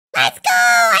Let's go!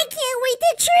 I can't wait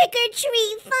to trick or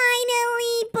treat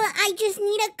finally. But I just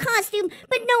need a costume.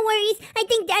 But no worries. I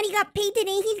think Daddy got paid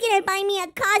today. He's gonna buy me a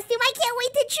costume. I can't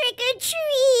wait to trick or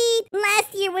treat.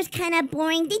 Last year was kind of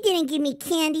boring. They didn't give me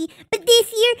candy. But this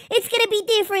year, it's gonna be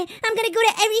different. I'm gonna go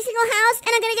to every single house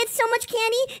and I'm gonna get so much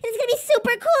candy. And it's gonna be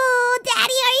super cool.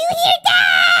 Daddy, are you here,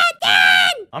 Dad?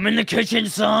 Dad! I'm in the kitchen,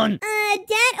 son.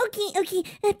 Dad? Okay.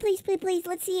 Please.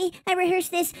 Let's see. I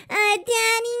rehearsed this.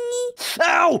 Daddy?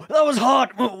 Ow! That was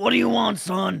hot. What do you want,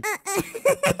 son? That is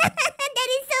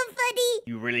so funny.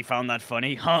 You really found that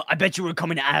funny? Huh? I bet you were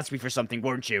coming to ask me for something,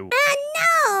 weren't you?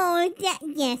 No.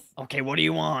 Yes. Okay, what do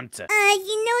you want? You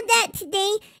know that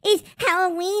today is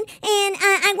Halloween, and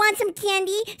I want some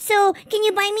candy. So can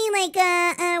you buy me like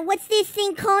what's this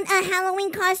thing called? A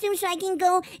Halloween costume, so I can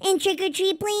go and trick or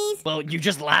treat, please. Well, you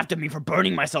just laughed at me for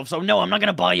burning myself, so no, I'm not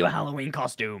gonna buy you a Halloween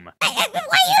costume. Why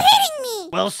are you hitting me?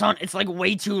 Well, son, it's like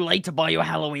way too late to buy you a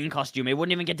Halloween costume. It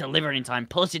wouldn't even get delivered in time.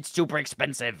 Plus, it's super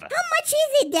expensive. How much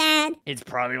is it, Dad? It's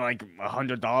probably like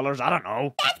 $100. I don't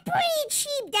know. That's pretty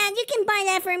cheap, Dad. You can buy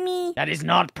that for me. That is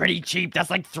not pretty cheap. That's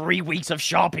like 3 weeks of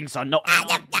shopping, son. No.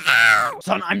 Ow.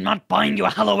 Son, I'm not buying you a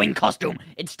Halloween costume.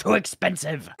 It's too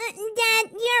expensive.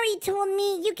 Dad, you already told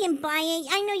me you can buy it.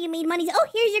 I know you made money. Oh,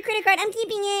 here's your credit card. I'm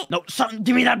keeping it. No, son,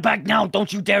 give me that back now.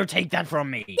 Don't you dare take that from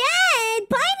me. Dad,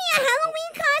 buy me a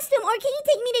Halloween costume, or can you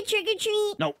take me to trick or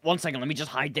treat? No, 1 second. Let me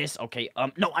just hide this. Okay.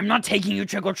 No, I'm not taking you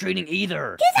trick or treating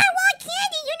either. Because I want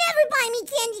candy. You never buy me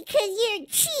candy because you're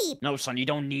cheap. No, son, you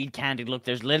don't need candy. Look,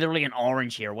 there's literally an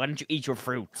orange here. Why don't you eat your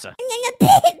fruits?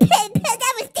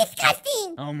 That was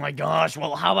disgusting. Oh my gosh.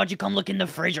 Well, how about you come look in the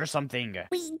fridge or something?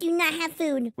 We do not have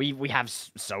food. We have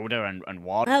soda and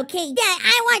water. Okay, Dad,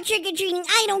 I want trick-or-treating.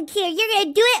 I don't care. You're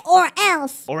gonna do it or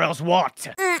else. Or else what?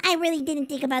 I really didn't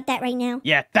think about that right now.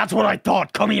 Yeah, that's what I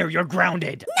thought. Come here, you're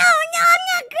grounded. No, I'm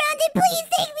not grounded. Please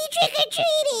take me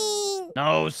trick-or-treating.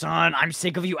 No, son, I'm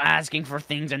sick of you asking for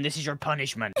things and this is your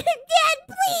punishment. Dad,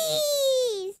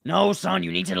 please. No, son,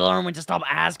 you need to learn when to stop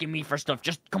asking me for stuff.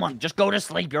 Come on, just go to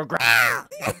sleep. You're grounded.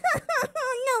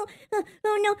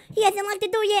 Oh no, he hasn't locked the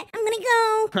door yet. I'm gonna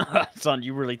go. Son,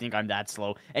 you really think I'm that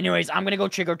slow? Anyways, I'm gonna go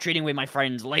trick-or-treating with my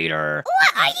friends later.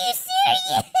 What? Are you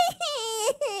serious?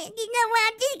 You know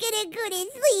what? I'm just gonna go to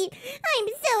sleep. I'm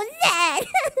so sad.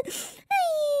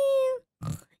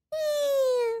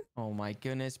 Oh my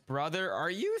goodness, brother, are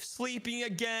you sleeping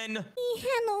again?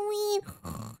 Halloween.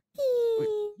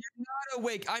 You're not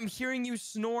awake. I'm hearing you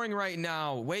snoring right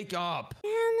now. Wake up.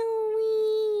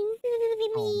 Halloween.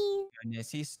 Oh my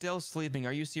goodness, he's still sleeping.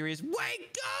 Are you serious?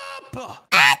 Wake up!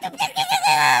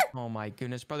 Oh my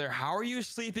goodness, brother, how are you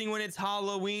sleeping when it's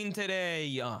Halloween today?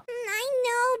 I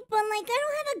know, but like I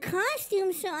don't have a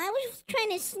costume, so I was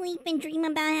trying to sleep and dream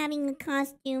about having a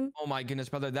costume. Oh my goodness,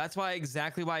 brother, that's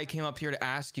exactly why I came up here to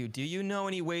ask you. Do you know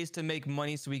any ways to make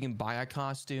money so we can buy a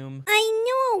costume?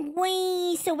 I know a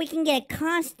way so we can get a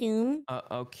costume.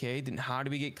 Okay, then how do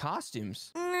we get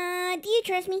costumes? Do you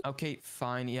trust me? Okay,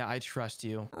 fine. Yeah, I trust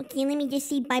you. Okay, let me just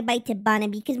say bye-bye to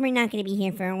Barnaby because we're not going to be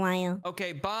here for a while.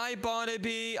 Okay, bye,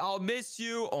 Barnaby. I'll miss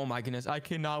you. Oh my goodness, I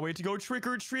cannot wait to go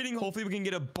trick-or-treating. Hopefully, we can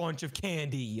get a bunch of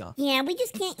candy. Yeah, we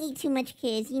just can't eat too much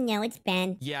because, you know, it's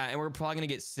bad. Yeah, and we're probably going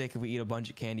to get sick if we eat a bunch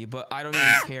of candy, but I don't even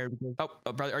care. Because...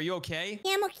 Oh, brother, are you okay?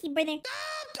 Yeah, I'm okay, brother.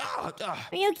 Are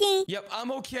you okay? Yep,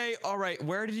 I'm okay. All right,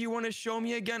 where did you want to show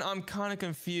me again? I'm kind of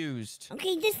confused.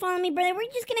 Okay, just follow me, brother.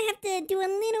 We're just gonna have to do a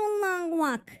little long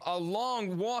walk. A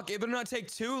long walk? It better not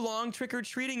take too long.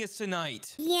 Trick-or-treating is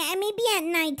tonight. Yeah, it may be at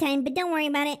nighttime, but don't worry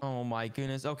about it. Oh my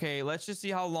goodness. Okay, let's just see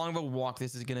how long of a walk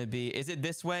this is gonna be. Is it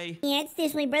this way? Yeah, it's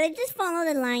this way, brother. Just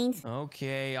follow the lines.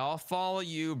 Okay, I'll follow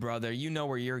you, brother. You know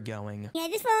where you're going. Yeah,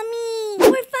 just follow me.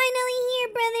 We're finally here,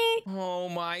 brother. Oh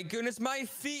my goodness, my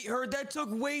feet hurt. That took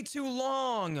way too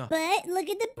long. But look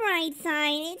at the bright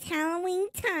side. It's Halloween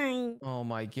time. Oh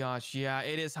my gosh, yeah,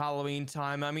 it is Halloween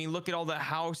time. I mean, look at all the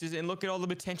houses and look at all the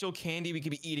potential candy we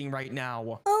could be eating right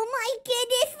now. Oh my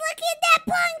goodness, look at that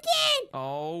pumpkin.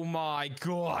 Oh my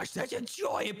gosh, that's a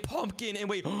giant pumpkin. And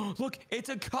wait, look, it's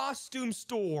a costume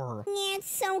store. Yeah,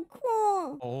 it's so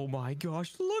cool. Oh my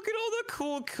gosh, look at all the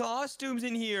cool costumes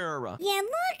in here. Yeah,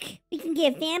 look. We can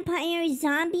get vampire,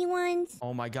 zombie ones.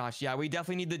 Oh my gosh, yeah, we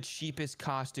definitely need the cheapest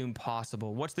costume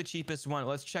possible. What's the cheapest one?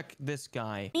 Let's check this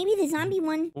guy. Maybe the zombie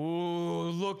one.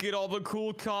 Oh, look at all the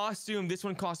cool costume. This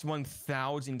one costs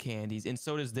 1,000 candies, and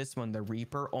so does this one, the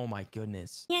Reaper. Oh my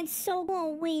goodness. Yeah, it's so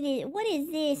cool. Wait, what is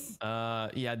this?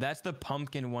 Yeah, that's the the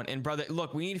pumpkin one. And brother,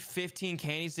 look, we need 15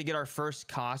 candies to get our first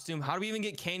costume. How do we even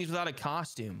get candies without a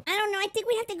costume? I don't know. I think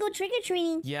we have to go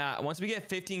trick-or-treating. Yeah, once we get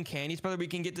 15 candies, brother, we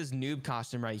can get this noob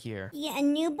costume right here. Yeah, a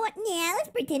noob one? Yeah, let's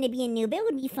pretend to be a noob. It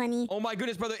would be funny. Oh my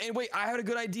goodness, brother. And wait, I had a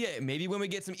good idea. Maybe when we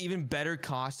get some even better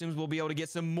costumes, we'll be able to get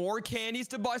some more candies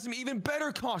to buy some even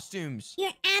better costumes.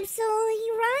 You're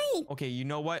absolutely right. Okay, you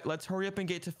know what? Let's hurry up and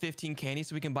get to 15 candies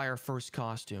so we can buy our first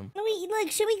costume. Wait, look,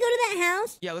 should we go to that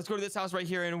house? Yeah, let's go to this house right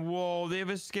here. And whoa, they have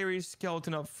a scary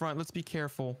skeleton up front. Let's be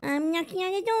careful. I'm knocking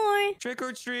on the door. Trick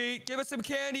or treat. Give us some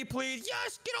candy, please.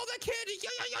 Yes, get all that candy. Yeah,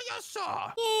 yeah, yeah, yes,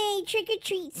 sir. Yay,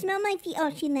 trick-or-treat. Smell my feet.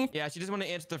 Oh, she left. Yeah, she doesn't want to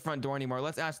answer the front door anymore.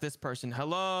 Let's ask this person.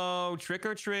 Hello, trick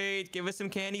or treat. Give us some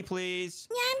candy, please.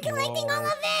 Yeah, I'm collecting all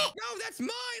of it. No, that's mine.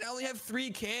 I only have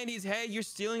 3 candies. Hey, you're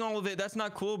stealing all of it. That's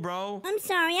not cool, bro. I'm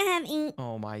sorry, I have 8.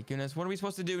 Oh my goodness. What are we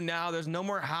supposed to do now? There's no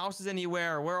more houses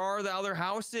anywhere. Where are the other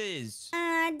houses?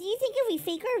 Do you think if we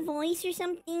fake our voice or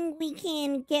something, we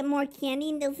can get more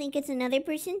candy and they'll think it's another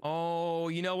person? Oh,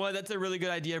 you know what? That's a really good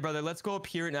idea, brother. Let's go up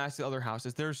here and ask the other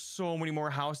houses. There's so many more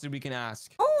houses we can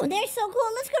ask. Oh, they're so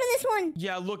cool. Let's go to this one.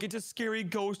 Yeah, look, it's a scary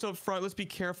ghost up front. Let's be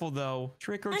careful, though.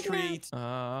 Trick or Okay. treat.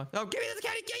 Oh, give me this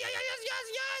candy. Yeah, yeah, yeah, yes, yes,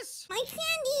 yes. My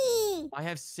candy. I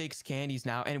have 6 candies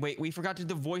now. And wait, we forgot to do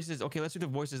the voices. Okay, let's do the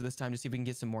voices this time to see if we can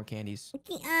get some more candies.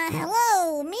 Okay,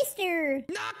 hello, mister.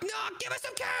 Knock, knock, give us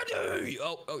some candy.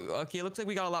 Oh, okay. It looks like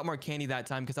we got a lot more candy that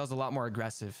time because that was a lot more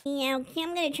aggressive. Yeah, okay,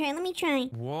 I'm gonna try. Let me try.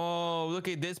 Whoa, look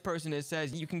at this person. It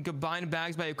says you can combine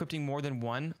bags by equipping more than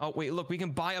one. Oh, wait, look, we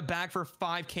can buy a bag for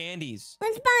 5 candies.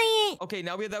 Let's buy it. Okay,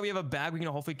 now we have a bag. We can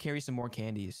hopefully carry some more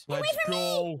candies. Wait Let's for me.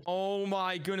 go. Oh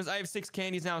my goodness, I have 6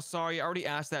 candies now. Sorry, I already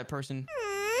asked that person.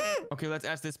 Okay, let's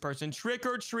ask this person. Trick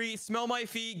or treat, smell my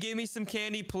feet, give me some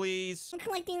candy, please. I'm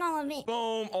collecting all of it.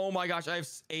 Boom. Oh my gosh, I have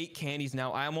 8 candies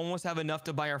now. I almost have enough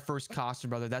to buy our first costume,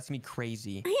 brother. That's gonna be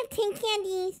crazy. I have 10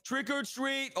 candies. Trick or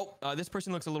treat. Oh, this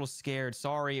person looks a little scared.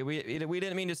 Sorry, we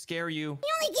didn't mean to scare you.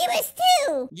 You only gave us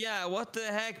 2. Yeah, what the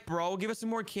heck, bro? Give us some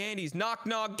more candies. Knock,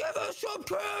 knock. Give us some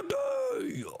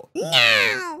candy.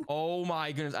 No. Oh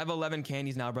my goodness, I have 11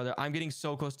 candies now, brother. I'm getting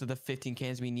so close to the 15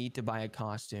 candies we need to buy a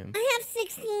costume. I have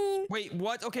 16. Wait,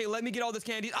 what? Okay, let me get all this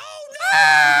candy. Oh no!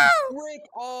 Oh! Rick,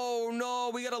 oh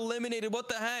no, we got eliminated. What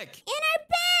the heck? In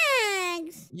our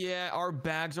bags. Yeah, our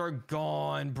bags are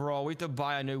gone, bro. We have to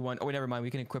buy a new one. Oh, wait, never mind.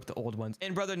 We can equip the old ones.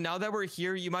 And brother, now that we're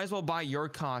here, you might as well buy your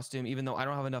costume, even though I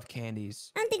don't have enough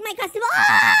candies. I don't think my costume.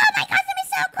 Oh, my costume is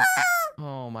so cool.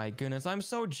 Oh my goodness, I'm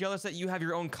so jealous that you have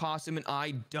your own costume and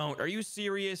I don't. Are you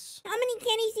serious? How many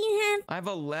candies do you have? I have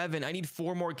 11. I need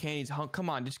 4 more candies. Come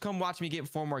on, just come watch me get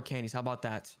 4 more candies. How about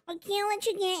that? Okay, I'll let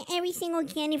you get every single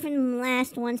candy from the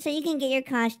last one so you can get your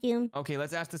costume. Okay,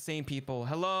 let's ask the same people.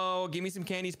 Hello, give me some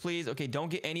candies, please. Okay, don't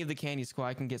get any of the candies, so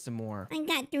I can get some more. I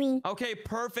got 3. Okay,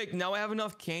 perfect. Now I have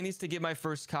enough candies to get my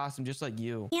first costume, just like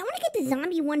you. Yeah, I want to get the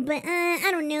zombie one, but I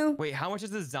don't know. Wait, how much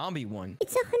is the zombie one?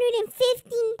 It's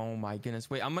 150. Oh my goodness.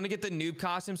 Wait, I'm gonna get the noob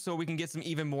costume so we can get some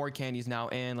even more candies now.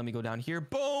 And let me go down here.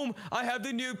 Boom! I have the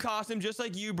noob costume just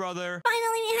like you, brother.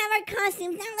 Finally, we have our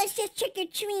costumes. Now let's just trick or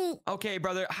treat. Okay,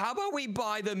 brother. How about we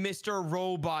buy the Mr.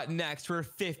 Robot next for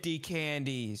 50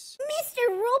 candies? Mr.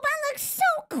 Robot looks so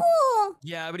cool.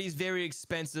 Yeah, but he's very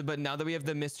expensive. But now that we have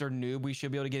the Mr. Noob, we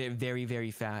should be able to get it very,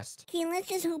 very fast. Okay, let's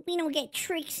just hope we don't get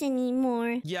tricks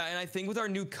anymore. Yeah, and I think with our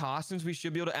new costumes, we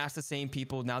should be able to ask the same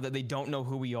people now that they don't know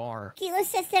who we are. Okay,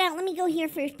 let's test it out. Let me go here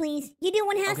first, please. You do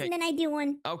one house Okay. and then I do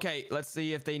one. Okay, let's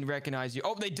see if they recognize you.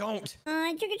 Oh, they don't.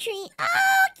 Trick or treat.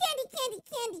 Oh, candy, candy,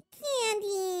 candy,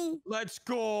 candy. Let's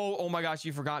go. Oh my gosh,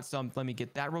 you forgot some. Let me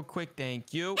get that real quick.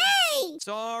 Thank you. Hey!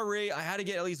 Sorry, I had to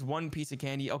get at least 1 piece of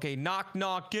candy. Okay, knock,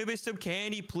 knock. Give us some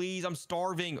candy, please. I'm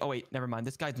starving. Oh, wait, never mind.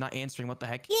 This guy's not answering. What the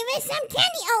heck? Give us some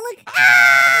candy. Oh, look.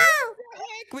 Oh!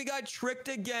 Heck, we got tricked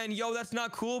again. Yo, that's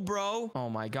not cool, bro. Oh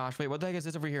my gosh. Wait, what the heck is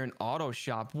this over here? An auto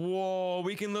shop. Whoa,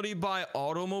 we can literally buy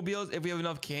automobiles if we have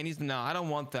enough candies. No, I don't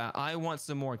want that. I want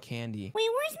some more candy. Wait,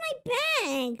 where's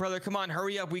my bag? Brother, come on,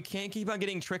 hurry up. We can't keep on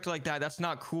getting tricked like that. That's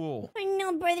not cool. I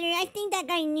know, brother. I think that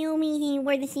guy knew me.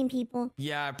 We're the same people.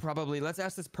 Yeah, probably. Let's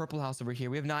ask this purple house over here.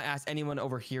 We have not asked anyone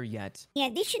over here yet. Yeah,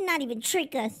 they should not even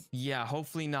trick us. Yeah,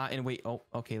 hopefully not. And wait, oh,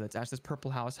 okay, let's ask this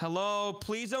purple house. Hello,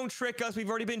 please don't trick us. We've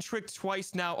already been tricked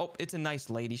twice now. Oh, it's a nice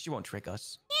lady. She won't trick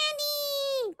us.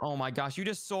 Candy! Oh my gosh, you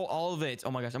just stole all of it.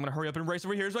 Oh my gosh, I'm gonna hurry up and race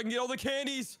over here so I can get all the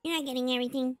candies. You're not getting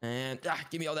everything. And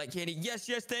give me all that candy. Yes,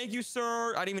 yes, thank you,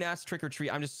 sir. I didn't even ask trick or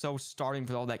treat. I'm just so starving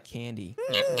for all that candy.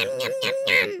 Nom, nom, nom, nom,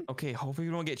 nom. Okay, hopefully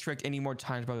we don't get tricked any more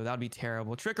times, brother. That would be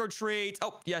terrible. Trick or treat.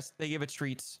 Oh, yes, they give us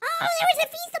treats. Oh, there was a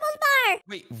Feastables bar.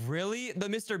 Wait, really? The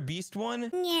Mr. Beast one?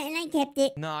 Yeah, and I kept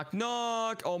it. Knock,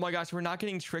 knock. Oh my gosh, we're not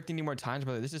getting tricked any more times,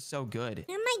 brother. This is so good.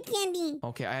 Not my candy.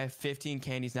 Okay, I have 15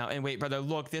 candies now. And wait, brother,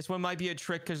 look, this one might be a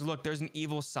trick because look, there's an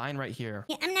evil sign right here.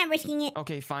 Yeah, I'm not risking it.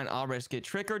 Okay, fine, I'll risk it.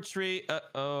 Trick or treat.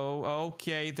 Uh-oh.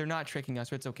 Okay, they're not tricking us,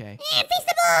 but it's okay. Yeah,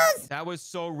 Feastables. That was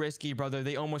so risky, brother.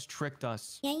 They almost tricked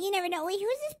us. Yeah, you never know. Wait,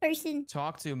 who's this person?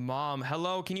 Talk to mom.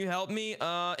 Hello, can you help me?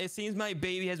 It seems my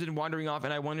baby has been wandering off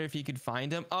and I wonder if you could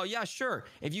find him. Oh, yeah, sure.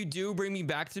 If you do bring me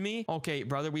back to me. Okay,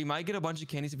 brother, we might get a bunch of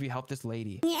candies if we help this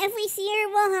lady. Yeah, if we see her,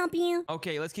 we'll help you.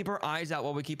 Okay, let's keep our eyes out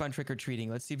while we keep on trick-or-treating.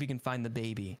 Let's see if we can find the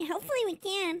baby. Yeah, hopefully we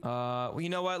can. Well, you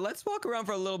know what? Let's walk around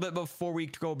for a little bit before we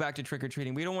go back to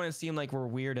trick-or-treating. We don't want to seem like we're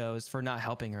weirdos for not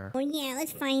helping her. Oh, yeah,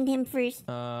 let's find him first.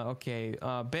 Okay.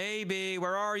 Baby,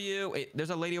 where are you? Wait,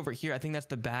 there's a lady over here. I think that's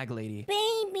the bag lady.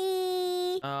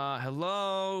 Baby.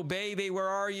 Hello, baby, where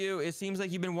are you? It seems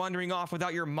like you've been wandering off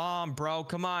without your mom, bro.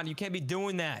 Come on, you can't be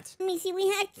doing that. Let me see. We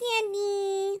have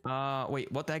candy.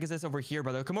 Wait, what the heck is this over here,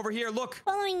 brother? Come over here, look.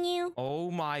 Following you.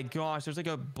 Oh my gosh, there's like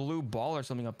a blue ball or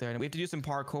something up there, and we have to do some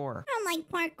parkour. I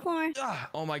don't like parkour.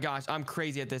 Oh my gosh, I'm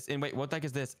crazy at this. And wait, what the heck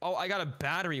is this? Oh, I got a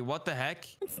battery. What the heck?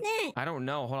 What's that? I don't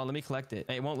know. Hold on, let me collect it.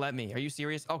 It won't let me. Are you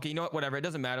serious? Okay, you know what? Whatever. It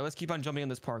doesn't matter. Let's keep on jumping on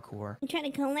this parkour. I'm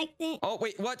trying to collect it. Oh,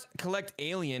 wait, what? Collect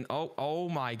alien. Oh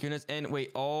my goodness. And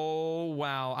wait, oh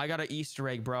wow. I got an Easter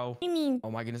egg, bro. What do you mean?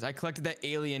 Oh my goodness. I collected that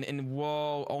alien and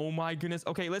whoa. Oh my goodness.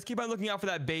 Okay, let's keep on looking out for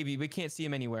that baby. We can't see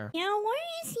him anywhere. Yeah, where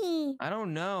is he? I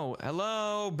don't know.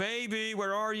 Hello, baby.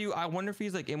 Where are you? I wonder if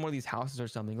he's like in one of these houses or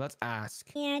something. Let's ask.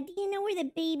 Yeah, do you know where the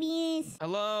baby is?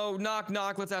 Hello, knock,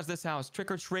 knock. Let's ask this house.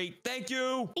 Trick or treat. Thank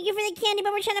you. Thank you for the candy,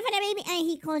 but we're trying to find a baby. And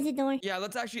he closed the door. Yeah,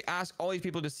 let's actually ask all these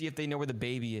people to see if they know where the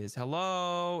baby is.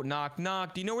 Hello, knock,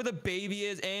 knock. Do you know where the baby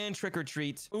is? And trick or treat.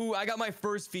 Ooh, I got my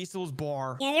first Feastables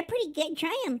bar. Yeah, they're pretty good.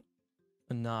 Try them.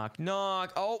 Knock,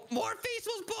 knock. Oh, more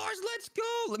Feastables bars. Let's go.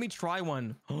 Let me try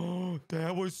one. Oh,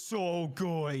 that was so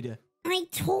good. I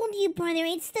told you, brother.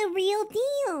 It's the real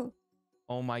deal.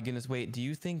 Oh my goodness. Wait, do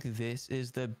you think this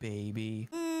is the baby?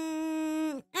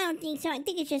 I don't think so. I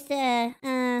think it's just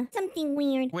something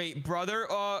weird. Wait, brother,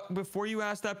 before you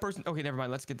ask that person. Okay, never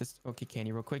mind. Let's get this. Okay,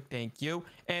 candy real quick. Thank you.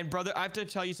 And brother, I have to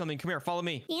tell you something. Come here. Follow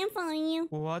me. Yeah, I'm following you.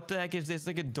 What the heck is this?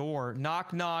 Like a door.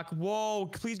 Knock, knock. Whoa,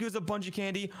 please give us a bunch of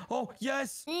candy. Oh,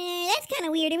 yes. That's kind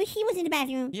of weird. He was in the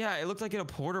bathroom. Yeah, it looked like in a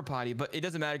porta potty, but it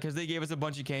doesn't matter because they gave us a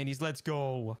bunch of candies. Let's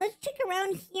go. Let's check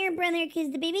around here, brother,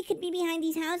 because the baby could be behind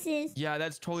these houses. Yeah,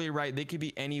 that's totally right. They could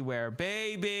be anywhere.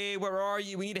 Baby, where are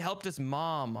you? We need to help this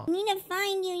mom. We need to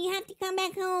find you. You have to come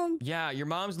back home. Yeah, your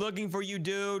mom's looking for you,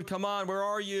 dude. Come on, where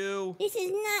are you? This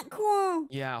is not cool.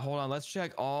 Yeah, hold on. Let's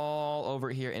check all over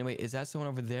here. And wait, is that someone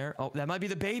over there? Oh, that might be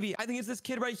the baby. I think it's this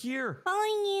kid right here.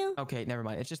 Following you. Okay, never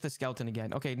mind. It's just the skeleton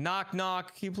again. Okay, knock,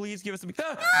 knock. Can you please give us some...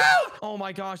 Oh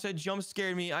my gosh, that jump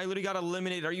scared me. I literally got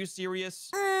eliminated. Are you serious?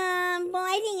 Well,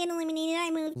 I didn't get eliminated.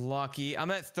 I moved. Lucky.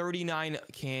 I'm at 39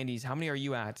 candies. How many are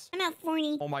you at? I'm at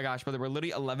 40. Oh my gosh, brother. We're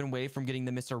literally 11 away from getting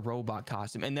the Mr. Robot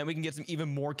costume. And then we can get some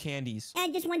even more candies. I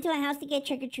just went to a house to get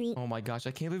trick or treat. Oh my gosh,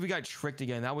 I can't believe we got tricked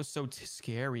again. That was so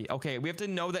scary. Okay, we have to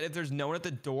know that if there's no one at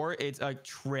the door, it's a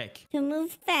trick. To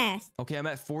move fast. Okay, I'm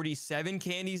at 47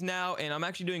 candies now, and I'm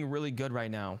actually doing really good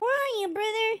right now. Where are you,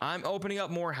 brother? I'm opening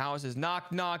up more houses.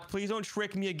 Knock, knock. Please don't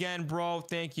trick me again, bro.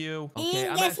 Thank you. Okay,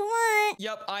 And guess what?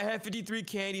 Yep, I have 53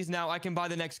 candies now. I can buy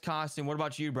the next costume. What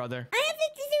about you, brother? I have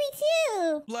 53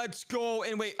 too. Let's go.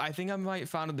 And wait, I think I might have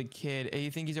found the kid.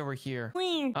 You think he's over here?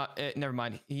 Where? Never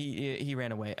mind. He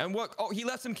ran away. And what? Oh, he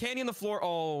left some candy on the floor.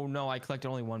 Oh no, I collected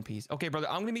only one piece. Okay, brother,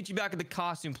 I'm gonna meet you back at the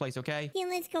costume place. Okay? Yeah,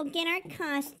 let's go get our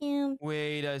costume.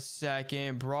 Wait a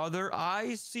second, brother.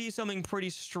 I see something pretty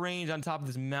strange on top of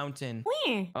this mountain.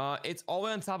 Where? It's all the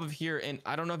way on top of here, and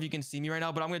I don't know if you can see me right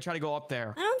now, but I'm gonna try to go up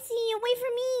there. I don't see you. Wait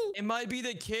for me. It might be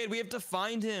the kid. We have to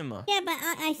find him. Yeah, but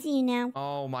I see you now.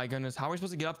 Oh my goodness, how are we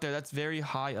supposed to get up there? That's very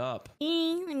high up.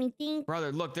 Let me think.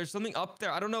 Brother, look, there's something up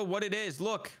there. I don't know what it is.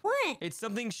 Look. What? It's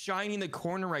something shiny in the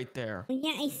corner right there. Oh,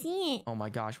 yeah, I see it. Oh my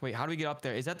gosh, wait, how do we get up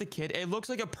there? Is that the kid? It looks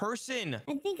like a person.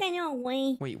 I think I know a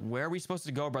way. Wait, where are we supposed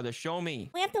to go, brother? Show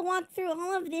me. We have to walk through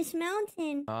all of this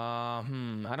mountain.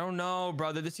 I don't know,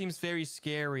 brother. This seems very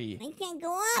scary. I can't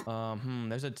go up.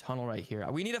 There's a tunnel right here.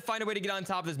 We need to find a way to get on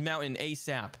top of this mountain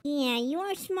ASAP. Yeah, you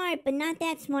are smart, but not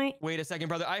that smart. Wait a second,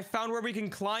 brother. I found where we can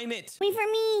climb it. Wait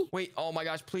for me. Wait, Oh my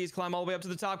gosh, please climb all the way up to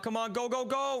the top. Come on, go, go,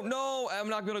 go. No, I'm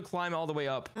not gonna climb all the way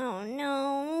up. Oh,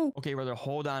 no. Okay, brother,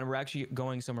 hold on. We're actually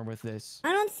going somewhere with this.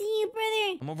 I don't see you,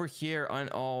 brother. I'm over here on,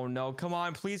 oh no, come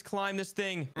on, please climb this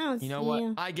thing. I don't You know see what?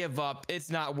 you. I give up.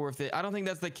 It's not worth it. I don't think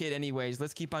that's the kid anyways.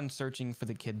 Let's keep on searching for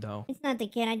the kid though. It's not the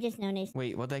kid. I just noticed.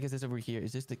 Wait, what the heck is this over here?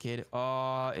 Is this the kid?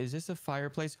 Is this a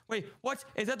fireplace? Wait, what?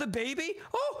 Is that the baby?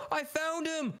 Oh, I found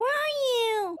him. Where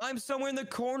are you? I'm somewhere in the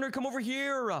corner. Come over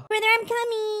here. Brother, I'm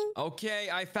coming. Okay,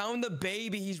 I found the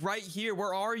baby. He's right here.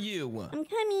 Where are you? I'm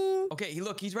coming. Okay,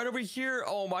 look, he's right over here.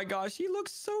 Oh my gosh, he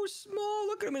looks so small.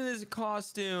 Look at him in his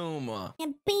costume. Yeah,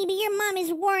 baby, your mom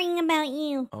is worrying about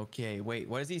you. Okay, wait,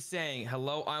 what is he saying?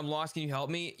 Hello, I'm lost. Can you help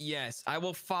me? Yes, I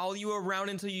will follow you around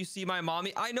until you see my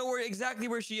mommy. I know exactly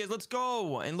where she is. Let's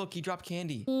go. And look, he dropped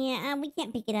candy. Yeah, we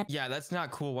can't pick it up. Yeah, that's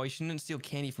not cool. Why shouldn't steal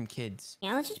candy from kids?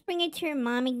 Yeah, let's just bring it to her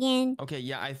mom again. Okay,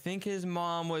 yeah, I think his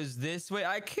mom was this way.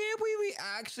 I can't believe we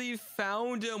actually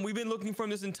found him. We've been looking for him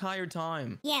this entire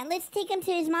time. Yeah, let's take him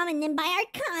to his mom and then buy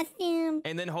our costume.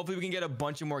 And then hopefully we can get a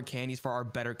bunch of more candies for our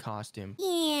better costume.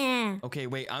 Yeah. Okay,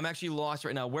 wait, I'm actually lost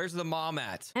right now. Where's the mom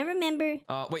at? I remember.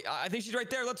 Wait, I think she's right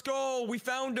there. Let's go. We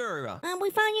found her. We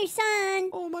found your son.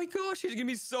 Oh my gosh, she's gonna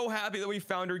be so happy that we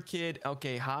found her kid.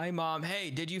 Okay, hi mom. Hey,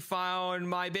 did you find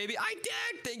my baby? I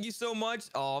did. Thank you so much.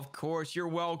 Oh, of course, you're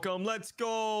welcome. Let's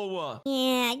go.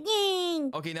 Yeah,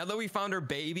 dang. Okay, now that we found our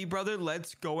baby brother,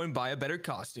 let's go and buy a better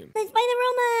costume. Let's buy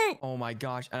the robot. Oh my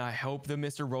gosh, and I hope the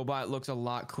Mr. Robot looks a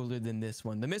lot cooler than this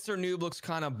one. The Mr. Noob looks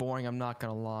kind of boring, I'm not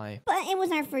gonna lie. But it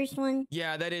was our first one.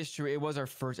 Yeah, that is true. It was our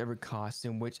first ever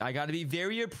costume, which I gotta be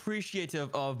very appreciative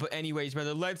of. But anyways,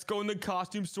 brother, let's go in the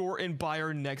costume store and buy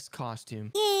our next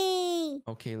costume. Yay.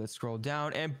 Okay, let's scroll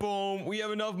down and boom, we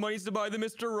have enough money to buy the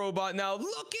Mr. Robot. Now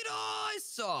look at us.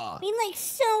 We look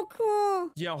so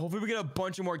cool. Yeah, hopefully we get a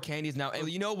bunch of more candies now. And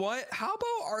you know what? How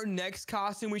about our next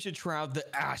costume? We should try out the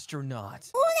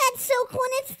astronaut. Oh, that's so cool.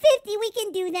 And it's 50. We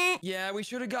can do that. Yeah, we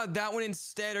should have got that one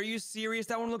instead. Are you serious?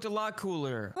 That one looked a lot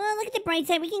cooler. Well, look at the bright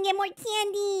side. We can get more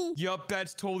candy. Yup,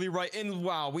 that's totally right. And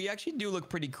wow, we actually do look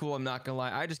pretty cool. I'm not gonna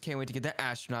lie. I just can't wait to get that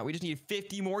astronaut. We just need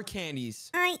 50 more candies.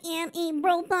 I am a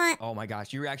robot. Oh my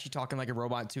gosh, you're actually talking like a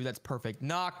robot too. That's perfect.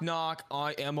 Knock, knock.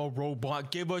 I am a robot.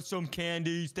 Give us some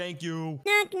candies. Thank you.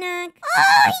 Knock, knock.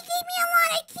 Oh, he gave me a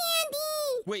lot of candy.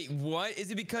 Wait, what? Is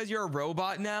it because you're a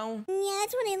robot now? Yeah,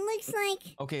 that's what it looks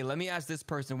like. Okay, let me ask this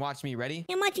person. Watch me. Ready?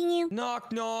 I'm watching you.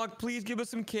 Knock, knock. Please give us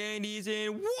some candies.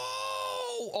 And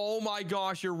whoa! Oh my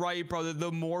gosh, you're right, brother.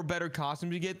 The more better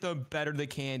costumes you get, the better the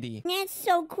candy. That's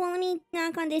so cool. Let me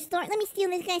knock on this door. Let me steal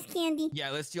this guy's candy.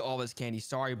 Yeah, let's steal all this candy.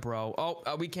 Sorry, bro.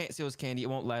 Oh, we can't steal his candy. It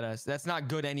won't let us. That's not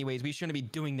good anyways. We shouldn't be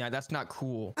doing that. That's not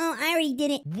cool. Oh, I already did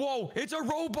it. Whoa, it's a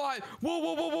robot. Whoa,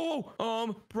 whoa, whoa, whoa,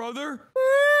 whoa. Brother?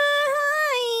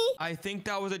 Hi. I think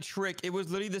that was a trick. It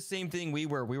was literally the same thing we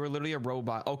were. We were literally a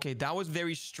robot. Okay, that was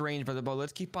very strange, brother, but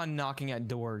let's keep on knocking at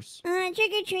doors.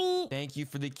 Trick or treat. Thank you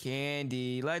for the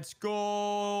candy. Let's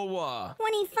go.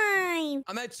 25.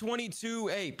 I'm at 22.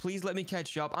 Hey, please let me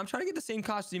catch up. I'm trying to get the same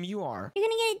costume you are. You're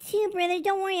gonna get it too, brother.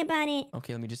 Don't worry about it.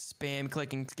 Okay, let me just spam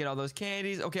click and get all those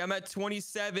candies. Okay, I'm at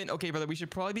 27. Okay, brother, we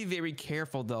should probably be very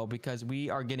careful, though, because we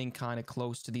are getting kind of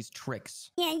close to these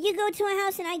tricks. Yeah, you go to a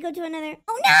house and I go to another.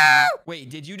 Oh, no! Wait,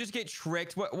 did you just get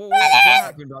tricked? What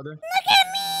happened, brother? Look at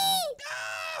me!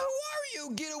 Ah, who are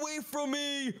you? Get away from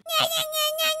me! Yeah, yeah,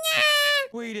 yeah, yeah, yeah.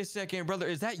 Wait a second, brother.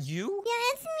 Is that you?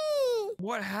 Yeah, it's me.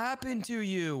 What happened to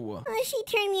you? She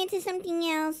turned me into something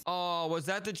else. Oh, was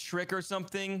that the trick or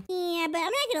something? Yeah, but I'm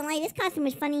not gonna lie. This costume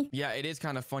was funny. Yeah, it is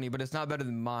kind of funny, but it's not better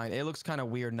than mine. It looks kind of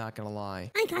weird, not gonna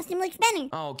lie. My costume looks better.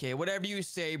 Okay, whatever you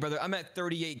say, brother. I'm at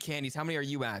 38 candies. How many are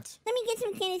you at? Let me get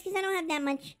some candies because I don't have that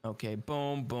much. Okay,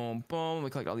 boom, boom, boom. We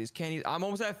collect all these candies. I'm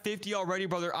almost at 50 already,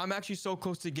 brother. I'm actually so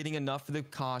close to getting enough for the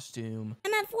costume.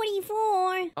 I'm at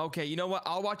 44. Okay, you know what?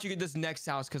 I'll watch you get this next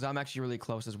house because I'm actually really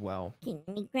close as well. Okay,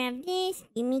 let me grab this.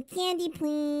 Give me candy,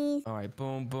 please. All right,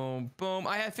 boom, boom, boom.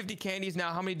 I have 50 candies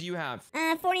now. How many do you have?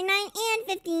 49 and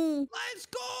 50. Let's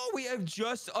go. We have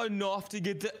just enough to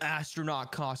get the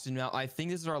astronaut costume now. I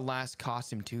think this is our last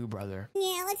costume too, brother.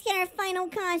 Yeah, let's get our final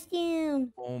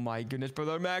costume. Oh my goodness,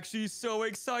 brother. I'm actually so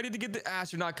excited to get the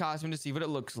astronaut costume to see what it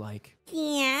looks like.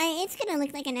 Yeah, it's gonna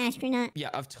look like an astronaut. Yeah,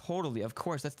 totally. Of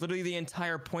course. That's literally the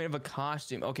entire point of a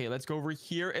costume. Okay, let's go over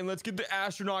here and let's get the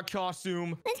astronaut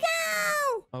costume. Let's go!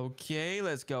 Okay,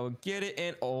 let's go get it.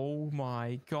 And oh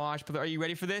my gosh, brother, are you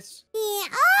ready for this? Yeah.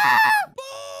 Oh!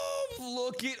 Boom!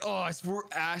 Look at us. We're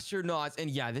astronauts. And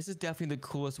yeah, this is definitely the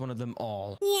coolest one of them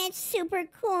all. Yeah, it's super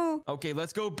cool. Okay,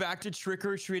 let's go back to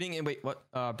trick-or-treating. And wait, what?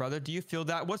 Brother, do you feel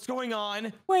that? What's going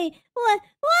on? Wait, what?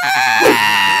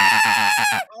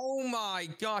 Oh my my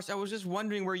gosh, I was just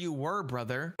wondering where you were,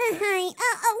 brother. Hi.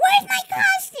 Where's my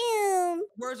costume?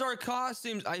 Where's our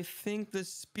costumes? I think the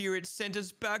spirit sent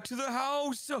us back to the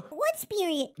house. What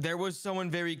spirit? There was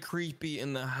someone very creepy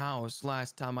in the house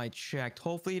last time I checked.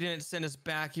 Hopefully he didn't send us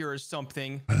back here or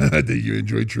something. Did you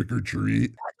enjoy trick or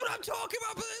treat? That's what I'm talking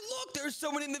about. But look, there's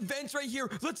someone in the vents right here.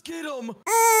 Let's get him.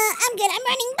 I'm good. I'm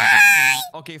running. Bye.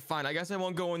 Okay, fine. I guess I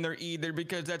won't go in there either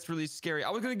because that's really scary.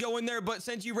 I was gonna go in there, but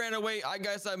since you ran away, I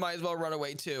guess I might as well run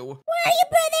away too. Where are you,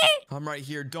 brother? I'm right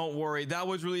here. Don't worry. That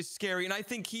was really scary, and I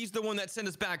think he's the one that sent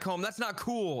us back home. That's not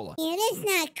cool. Yeah, that's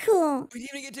not cool. We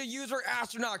didn't even get to use our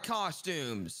astronaut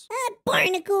costumes.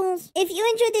 Barnacles. If you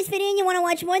enjoyed this video and you want to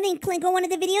watch more, then click on one of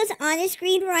the videos on the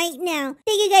screen right now.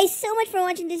 Thank you guys so much for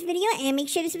watching this video, and make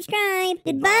sure to subscribe.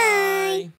 Goodbye. Bye.